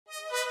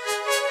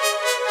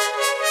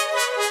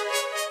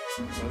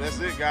So that's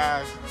it,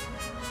 guys.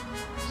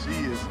 She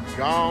is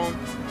gone.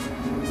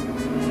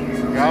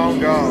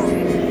 Gone.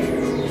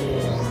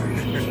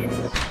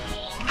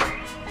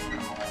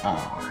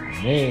 Oh,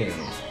 man.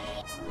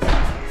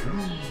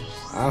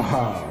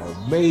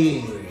 Oh,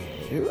 man.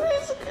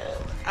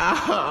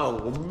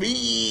 Oh,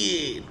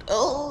 man.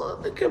 Oh,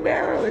 the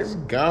Camaro is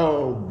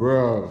gone,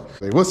 bro.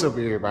 Hey, what's up,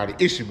 everybody?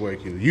 It's your boy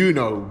Q. You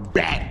know,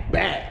 back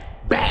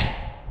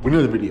with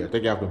another video.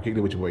 Thank y'all for kicking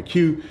it with your boy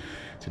Q.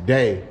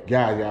 Today,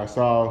 guys, y'all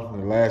saw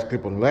in the last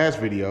clip on the last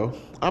video.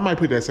 I might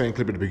put that same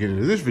clip at the beginning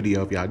of this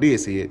video if y'all did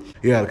see it.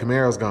 Yeah, the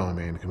Camaro's gone,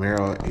 man. The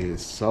Camaro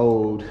is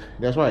sold.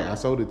 That's right, I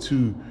sold it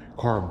to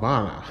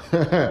Carvana.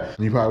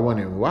 You probably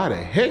wondering, why the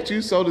heck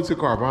you sold it to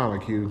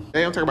Carvana, Q?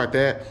 Hey, I'm talking about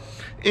that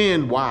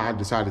and why I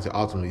decided to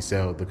ultimately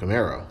sell the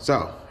Camaro.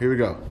 So, here we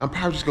go. I'm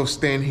probably just gonna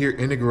stand here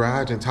in the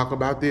garage and talk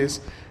about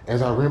this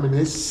as I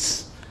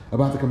reminisce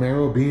about the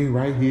Camaro being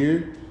right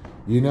here,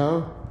 you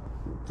know?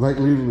 Like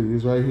literally,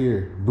 it's right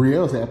here.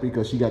 Brielle's happy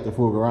because she got the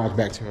full garage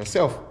back to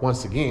herself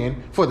once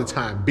again for the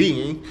time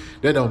being.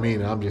 That don't mean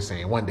that I'm just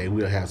saying one day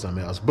we'll have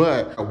something else.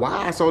 But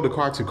why I sold the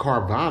car to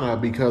Carvana,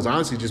 because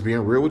honestly, just being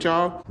real with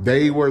y'all,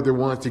 they were the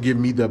ones to give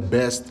me the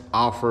best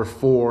offer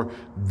for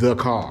the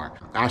car.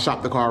 I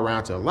shopped the car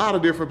around to a lot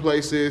of different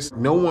places.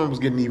 No one was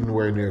getting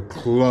anywhere near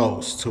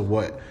close to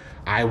what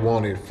I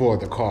wanted for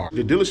the car.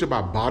 The dealership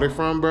I bought it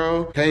from,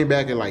 bro, came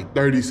back at like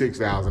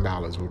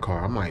 $36,000 for the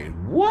car. I'm like,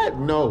 what?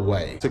 No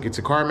way. Took it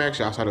to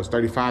CarMax. I saw it was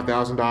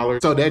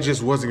 $35,000. So that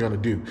just wasn't gonna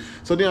do.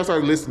 So then I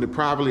started listening to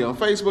privately on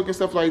Facebook and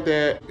stuff like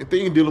that. And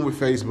then dealing with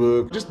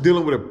Facebook, just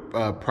dealing with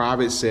a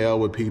private sale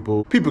with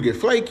people. People get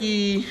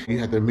flaky. You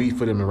have to meet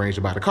for them to arrange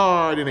to buy the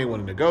car. Then they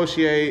want to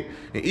negotiate.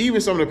 And even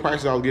some of the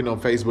prices I was getting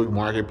on Facebook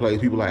Marketplace,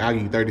 people like, I'll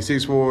give you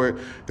 36 for it,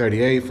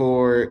 38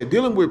 for it. And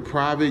dealing with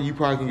private, you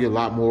probably can get a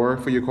lot more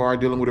for your car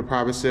dealing with a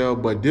private sale,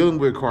 but dealing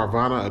with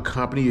Carvana, a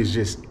company, is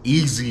just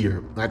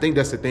easier. I think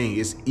that's the thing.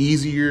 It's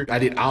easier. I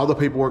did all the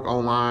paperwork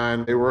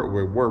online. They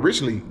were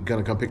originally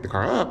gonna come pick the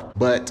car up,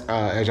 but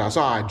as y'all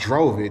saw, I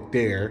drove it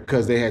there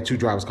because they had two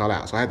drivers call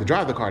out. So I had to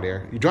drive the car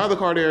there. You drive the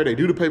car there, they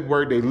do the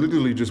paperwork, they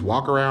literally just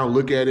walk around,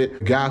 look at it.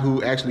 The guy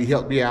who actually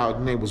helped me out,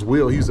 his name was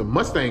Will. He was a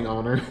Mustang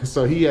owner,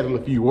 so he had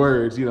a few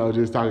words, you know,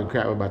 just talking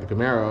crap about the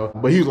Camaro.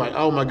 But he was like,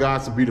 oh my God,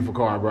 it's a beautiful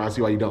car, bro. I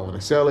see why you don't want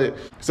to sell it.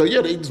 So yeah,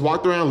 they just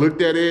walked around,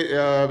 looked at it,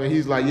 and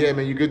he's like, yeah,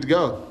 man, you're good to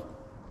go.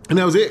 And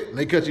that was it.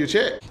 They cut you a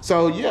check.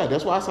 So yeah,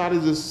 that's why I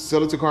decided to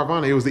sell it to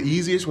Carvana. It was the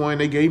easiest one.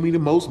 They gave me the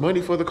most money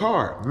for the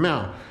car.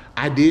 Now,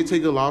 I did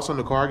take a loss on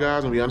the car,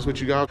 guys. I'll be honest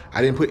with you guys.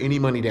 I didn't put any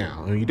money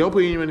down. When you don't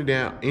put any money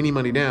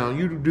down,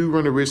 you do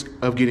run the risk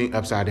of getting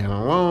upside down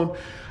on a loan.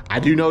 I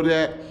do know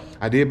that.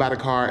 I did buy the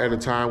car at a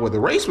time where the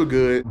rates were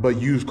good,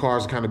 but used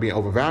cars are kind of being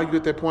overvalued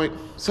at that point.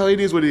 So it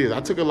is what it is.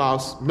 I took a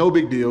loss, no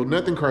big deal,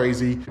 nothing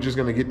crazy. Just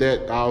gonna get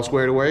that all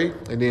squared away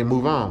and then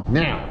move on.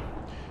 Now,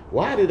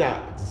 why did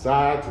I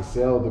decide to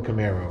sell the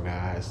Camaro,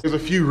 guys? There's a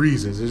few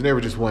reasons. There's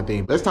never just one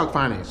thing. Let's talk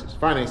finances.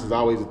 Finance is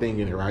always a thing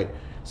in it, right?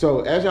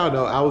 So as y'all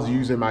know, I was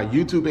using my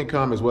YouTube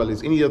income as well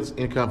as any other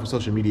income from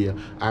social media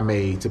I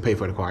made to pay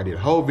for the car. I did a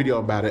whole video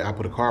about it. I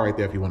put a car right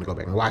there if you want to go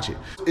back and watch it.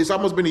 It's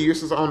almost been a year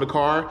since I owned the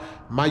car.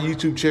 My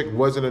YouTube check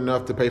wasn't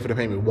enough to pay for the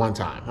payment one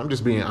time. I'm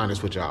just being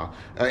honest with y'all.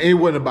 It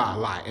wasn't about a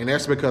lot. And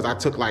that's because I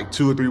took like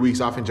 2 or 3 weeks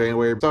off in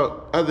January.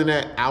 So other than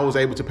that, I was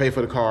able to pay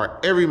for the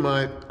car every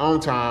month on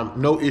time,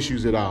 no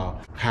issues at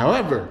all.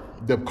 However,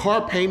 the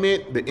car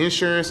payment, the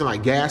insurance, and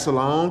like gas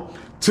alone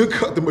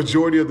took up the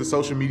majority of the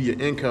social media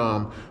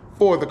income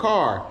for the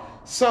car.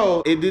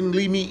 So it didn't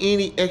leave me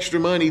any extra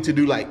money to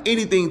do like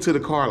anything to the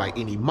car, like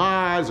any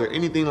mods or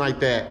anything like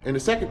that. And the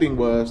second thing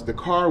was the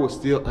car was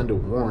still under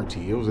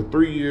warranty. It was a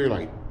 3-year,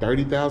 like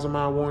 30,000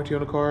 mile warranty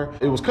on the car.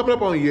 It was coming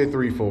up on year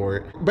 3 for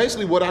it.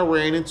 Basically what I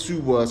ran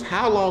into was,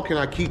 how long can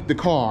I keep the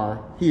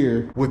car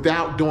here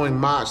without doing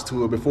mods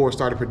to it before it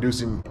started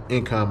producing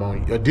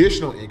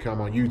additional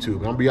income on YouTube?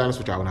 And I'll be honest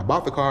with y'all, when I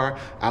bought the car,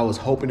 I was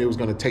hoping it was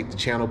gonna take the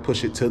channel,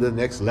 push it to the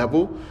next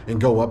level and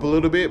go up a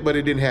little bit, but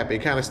it didn't happen.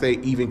 It kind of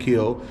stayed even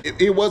keel.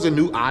 It was a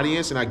new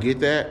audience, and I get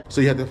that. So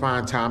you have to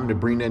find time to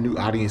bring that new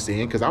audience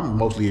in, because I'm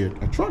mostly a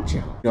truck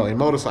channel, you know, in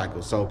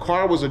motorcycles. So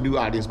car was a new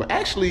audience, but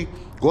actually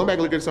going back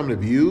and looking at some of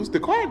the views, the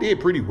car did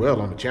pretty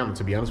well on the channel,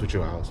 to be honest with you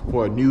guys.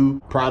 For a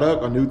new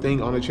product, a new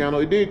thing on the channel,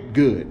 it did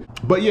good.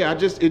 But yeah, it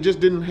just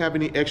didn't have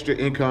any extra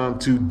income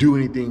to do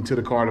anything to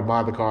the car, to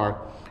buy the car.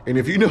 And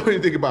if you know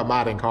anything about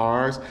modding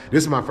cars,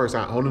 this is my first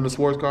time owning a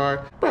sports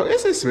car. Bro,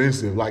 it's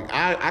expensive. Like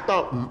I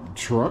thought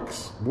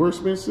trucks were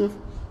expensive.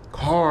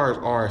 Cars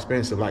are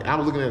expensive. Like I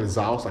was looking at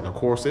exhaust, like a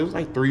Corsa, it was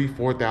like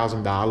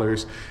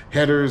 $3,000-$4,000.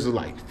 Headers are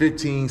like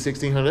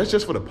 $1,500-$1,600. That's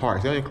just for the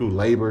parts. They don't include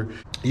labor.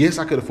 Yes,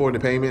 I could afford the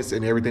payments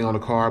and everything on the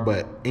car,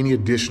 but any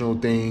additional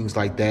things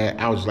like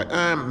that, I was just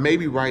like,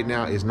 maybe right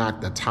now is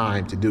not the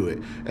time to do it.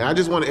 And I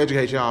just want to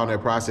educate y'all on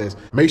that process.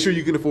 Make sure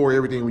you can afford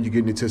everything when you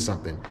get into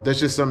something. That's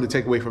just something to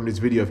take away from this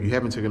video if you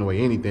haven't taken away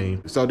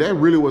anything. So that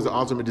really was the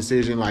ultimate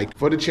decision. Like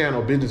for the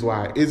channel,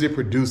 business-wise, is it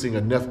producing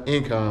enough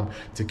income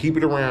to keep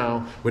it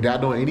around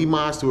without doing any any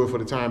mods to it for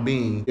the time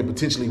being and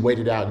potentially wait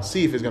it out and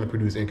see if it's gonna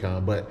produce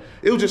income. But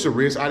it was just a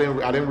risk. I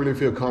didn't really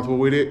feel comfortable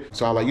with it.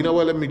 So I was like, you know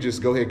what, let me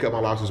just go ahead and cut my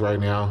losses right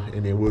now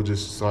and then we'll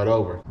just start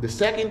over. The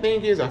second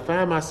thing is I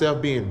find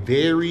myself being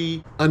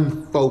very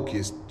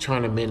unfocused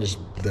trying to manage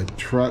the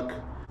truck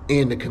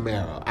and the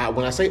Camaro.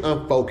 When I say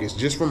unfocused,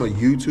 just from a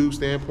YouTube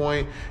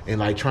standpoint and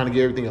like trying to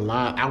get everything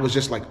aligned, I was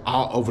just like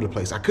all over the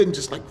place. I couldn't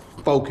just like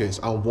focus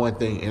on one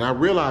thing. And I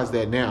realized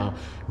that now,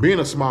 being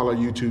a smaller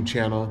YouTube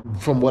channel,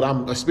 from what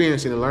I'm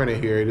experiencing and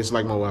learning here, it's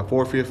like my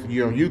 4th, 5th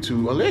year on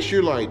YouTube, unless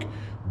you're like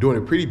doing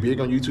it pretty big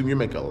on YouTube, you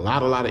make a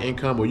lot of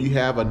income, or you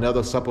have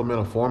another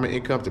supplemental form of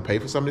income to pay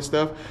for some of this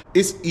stuff,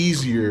 it's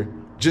easier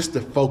just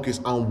to focus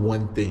on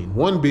one thing,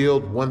 one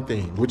build, one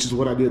thing, which is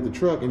what I did with the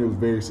truck, and it was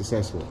very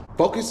successful.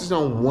 Focusing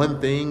on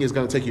one thing is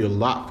gonna take you a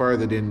lot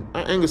further than, I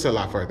ain't gonna say a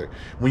lot further,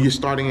 when you're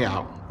starting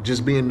out,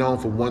 just being known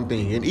for one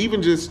thing. And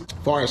even just as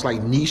far as like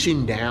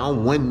niching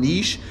down one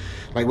niche,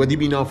 like whether you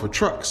be known for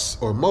trucks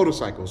or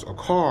motorcycles or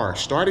cars,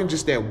 starting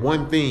just that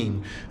one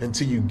thing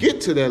until you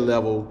get to that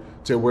level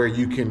to where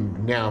you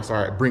can now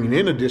start bringing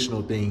in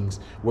additional things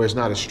where it's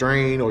not a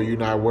strain or you're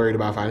not worried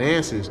about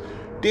finances,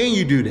 then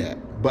you do that.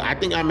 But I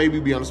think I maybe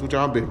be honest with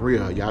y'all, I'm being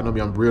real. Y'all know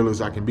me, I'm real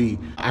as I can be.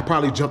 I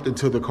probably jumped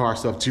into the car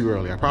stuff too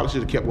early. I probably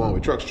should have kept going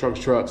with trucks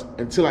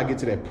until I get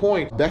to that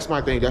point. That's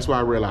my thing. That's why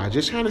I realized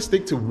just trying to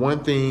stick to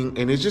one thing,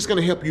 and it's just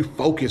gonna help you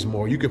focus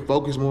more. You can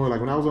focus more. Like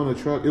when I was on the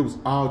truck, it was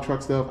all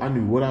truck stuff. I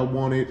knew what I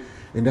wanted,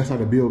 and that's how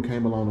the build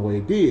came along the way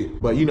it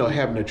did. But you know,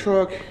 having the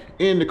truck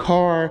in the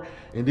car,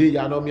 and then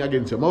y'all know me, I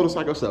get into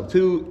motorcycle stuff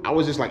too. I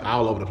was just like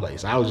all over the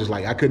place. I was just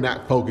like, I could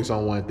not focus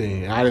on one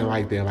thing. And I didn't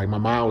like that. Like my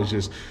mind was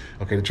just,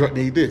 okay, the truck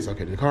need this.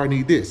 Okay, the car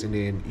need this. And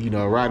then, you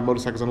know, riding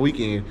motorcycles on the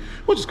weekend,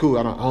 which is cool.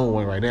 I don't own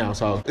one right now.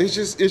 So it's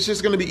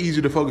just gonna be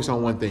easier to focus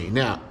on one thing.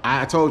 Now,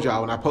 I told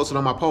y'all when I posted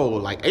on my poll,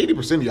 like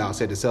 80% of y'all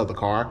said to sell the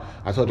car.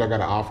 I told y'all I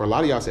got an offer. A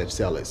lot of y'all said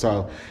sell it.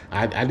 So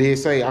I did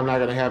say I'm not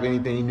gonna have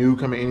anything new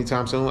coming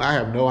anytime soon. I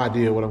have no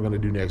idea what I'm gonna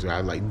do next. I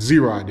have like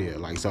zero idea.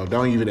 Like, so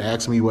don't even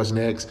ask me what's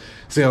next.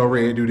 Sell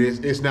red, do this.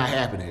 It's not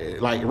happening.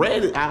 Like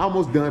red, I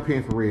almost done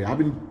paying for red. I've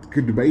been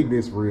debating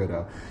this for real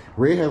though.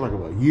 Red has like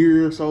a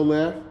year or so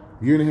left,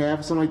 year and a half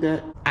or something like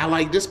that. I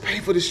like just pay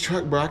for this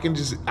truck, bro. I can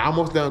just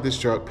almost done with this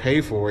truck,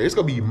 pay for it. It's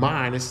gonna be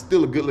mine. It's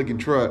still a good looking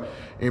truck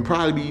and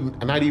probably be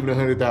not even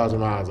 100,000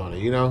 miles on it,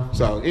 you know?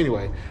 So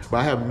anyway, but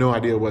I have no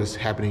idea what's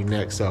happening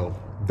next. So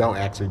don't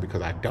ask me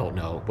because I don't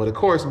know. But of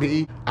course,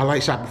 me, I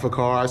like shopping for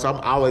cars. So I'm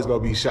always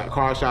gonna be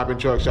car shopping,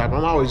 truck shopping.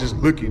 I'm always just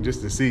looking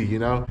just to see, you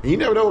know? And you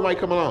never know what might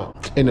come along.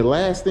 And the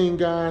last thing,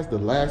 guys, the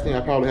last thing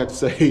I probably have to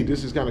say,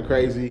 this is kind of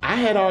crazy. I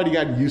had already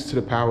gotten used to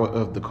the power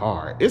of the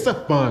car. It's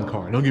a fun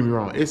car, don't get me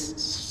wrong.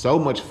 It's so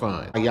much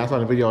fun. Like y'all saw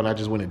the video and I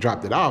just went and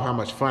dropped it off, how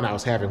much fun I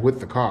was having with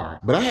the car.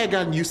 But I had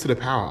gotten used to the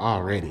power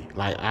already.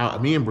 Like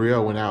me and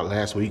Brielle went out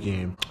last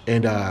weekend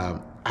and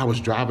I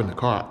was driving the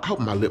car. I hope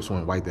my lips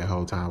weren't white that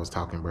whole time I was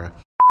talking, bro.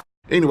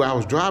 Anyway, I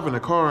was driving the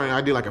car and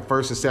I did like a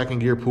 1st and 2nd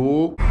gear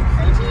pull.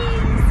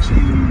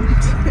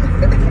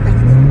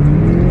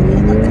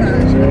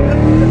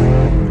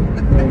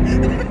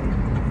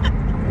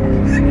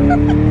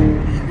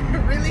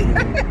 Really?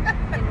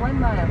 In 1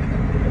 mile,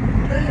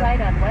 turn right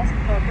on West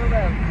Corker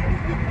Road.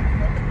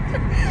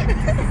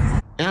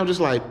 And I'm just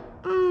like,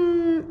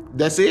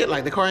 that's it?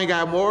 Like the car ain't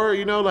got more,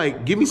 you know,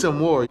 like give me some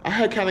more. I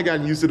had kind of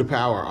gotten used to the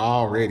power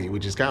already,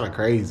 which is kind of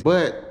crazy.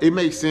 But it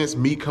makes sense,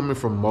 me coming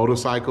from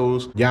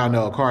motorcycles. Y'all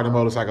know a car and a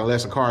motorcycle,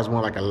 unless a car is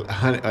more like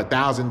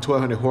 1,000,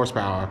 1,200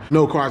 horsepower,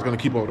 no car is gonna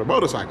keep over the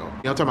motorcycle. You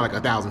know, I'm talking about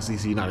like 1,000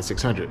 cc, not a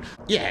 600.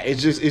 Yeah,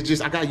 it's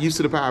just, I got used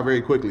to the power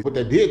very quickly. What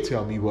that did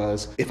tell me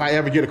was, if I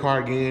ever get a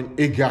car again,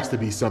 it got to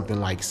be something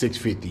like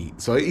 650.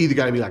 So it either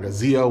gotta be like a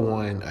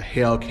Z01, a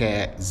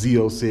Hellcat,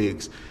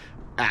 Z06,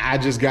 I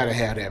just gotta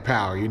have that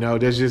power, you know?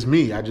 That's just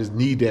me. I just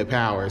need that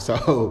power.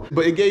 So,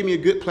 but it gave me a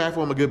good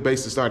platform, a good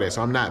base to start at,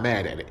 so I'm not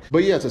mad at it.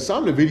 But yeah, to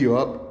sum the video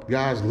up,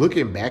 guys,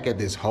 looking back at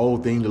this whole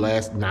thing, the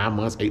last 9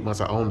 months, 8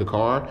 months I owned the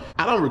car,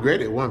 I don't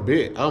regret it one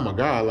bit. Oh my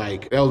God,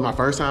 like that was my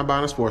first time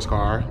buying a sports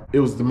car. It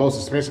was the most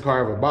expensive car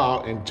I ever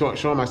bought, and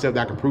showing myself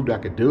that I can prove that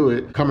I could do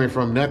it. Coming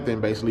from nothing,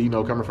 basically, you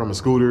know, coming from a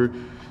scooter,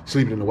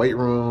 sleeping in the weight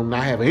room,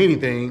 not having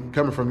anything,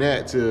 coming from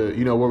that to,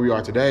 you know, where we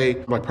are today.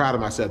 I'm like proud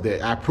of myself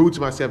that I proved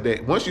to myself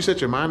that once you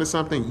set your mind to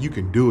something, you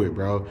can do it,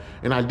 bro.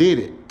 And I did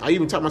it. I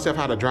even taught myself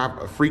how to drive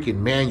a freaking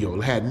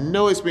manual. I had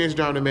no experience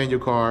driving a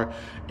manual car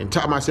and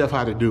taught myself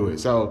how to do it.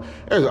 So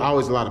there's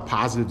always a lot of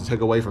positives to take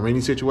away from any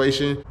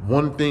situation.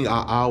 One thing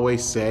I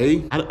always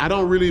say, I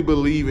don't really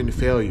believe in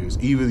failures.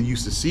 Either you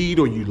succeed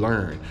or you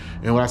learn.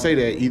 And when I say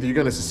that, either you're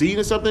gonna succeed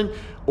in something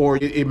or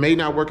it may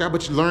not work out,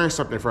 but you learn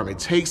something from it.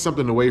 Take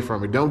something away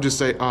from it. Don't just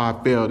say, oh, I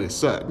failed, it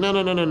sucked.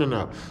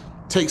 No.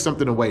 Take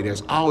something away.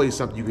 There's always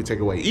something you can take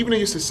away. Even in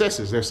your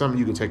successes, there's something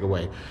you can take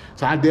away.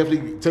 So I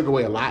definitely took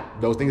away a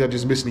lot. Those things I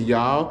just mentioned to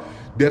y'all,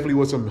 definitely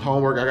was some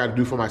homework I got to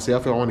do for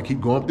myself if I want to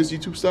keep going with this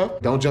YouTube stuff.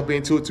 Don't jump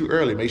into it too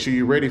early. Make sure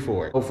you're ready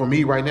for it. So for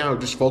me right now,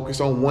 just focus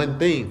on one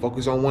thing,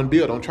 focus on one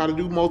build. Don't try to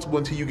do multiple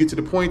until you get to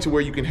the point to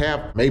where you can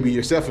have maybe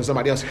yourself and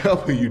somebody else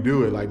helping you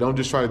do it. Like, don't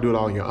just try to do it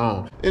all on your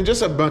own. And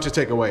just a bunch of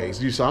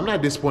takeaways. So I'm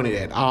not disappointed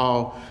at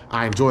all.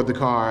 I enjoyed the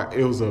car.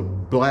 It was a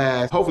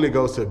blast. Hopefully it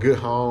goes to a good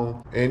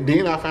home. And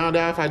then I found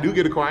out if I do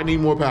get a car, I need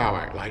more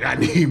power. Like, I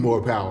need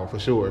more power for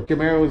sure.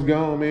 Camaro is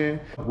gone, man.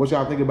 What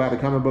y'all think about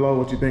it? Comment below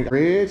what you think.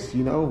 Reds,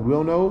 you know,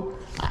 we'll know.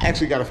 I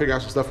actually got to figure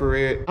out some stuff for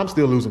red. I'm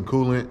still losing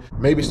coolant.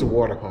 Maybe it's the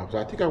water pump. So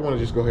I think I want to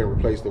just go ahead and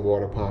replace the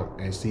water pump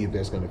and see if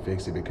that's going to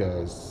fix it,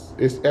 because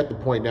it's at the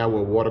point now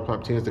where water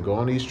pump tends to go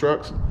on these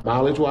trucks,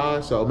 mileage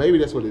wise. So maybe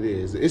that's what it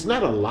is. It's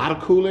not a lot of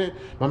coolant,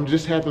 but I'm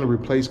just having to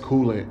replace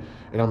coolant,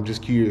 and I'm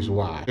just curious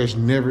why. There's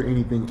never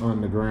anything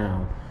on the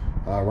ground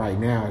right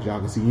now, as y'all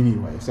can see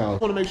anyway. So I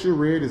want to make sure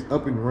red is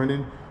up and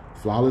running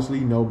flawlessly,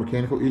 no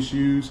mechanical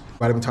issues.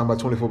 Might have been talking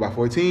about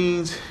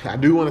 24x14s. I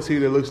do want to see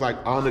what it looks like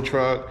on the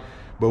truck,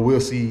 but we'll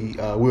see.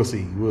 We'll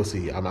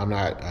see. I'm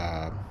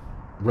not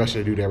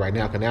rushing to do that right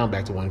now, because now I'm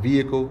back to one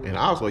vehicle. And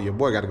also, your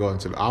boy got to go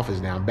into the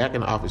office now. I'm back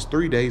in the office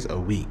 3 days a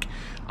week.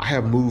 I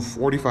have moved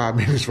 45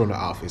 minutes from the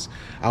office.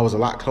 I was a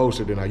lot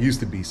closer than I used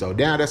to be. So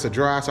now that's a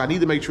drive. So I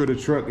need to make sure the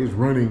truck is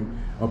running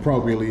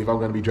appropriately if I'm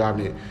going to be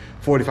driving it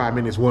 45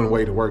 minutes one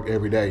way to work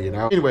every day, you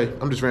know? Anyway,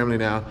 I'm just rambling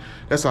now.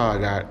 That's all I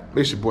got.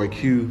 It's your boy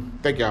Q.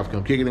 Thank y'all for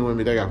coming kicking it with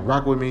me. Thank y'all for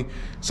rocking with me.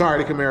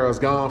 Sorry the Camaro's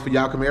gone. For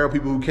y'all Camaro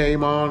people who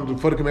came on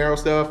for the Camaro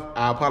stuff,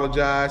 I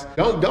apologize.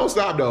 Don't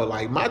stop though.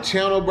 Like, my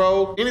channel,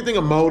 bro, anything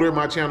a motor,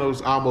 my channel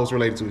is almost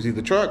related to. It's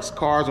either trucks,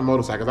 cars, or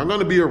motorcycles. I'm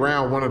gonna be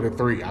around one of the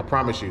three, I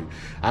promise you.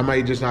 I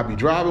may just not be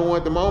driving one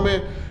at the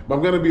moment, but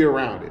I'm gonna be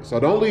around it. So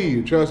don't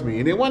leave, trust me.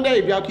 And then one day,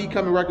 if y'all keep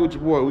coming rocking with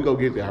your boy, we go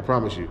get there, I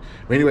promise you.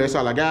 But anyway, that's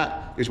all I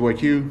got. It's your boy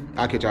Q.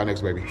 I'll catch y'all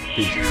next, baby.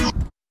 Peace.